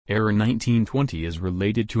Error 1920 is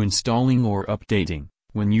related to installing or updating,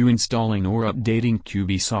 when you installing or updating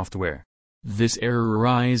QB software. This error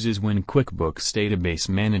arises when QuickBooks Database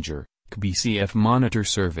Manager, QBCF Monitor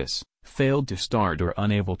Service, failed to start or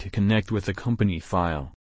unable to connect with a company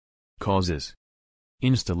file. Causes: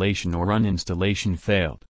 installation or uninstallation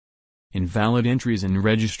failed, invalid entries in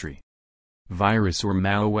registry, virus or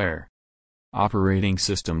malware, operating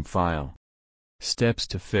system file. Steps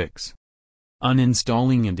to fix: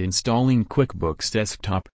 uninstalling and installing QuickBooks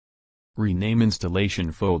Desktop, rename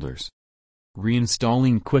installation folders,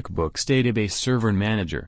 reinstalling QuickBooks Database Server Manager.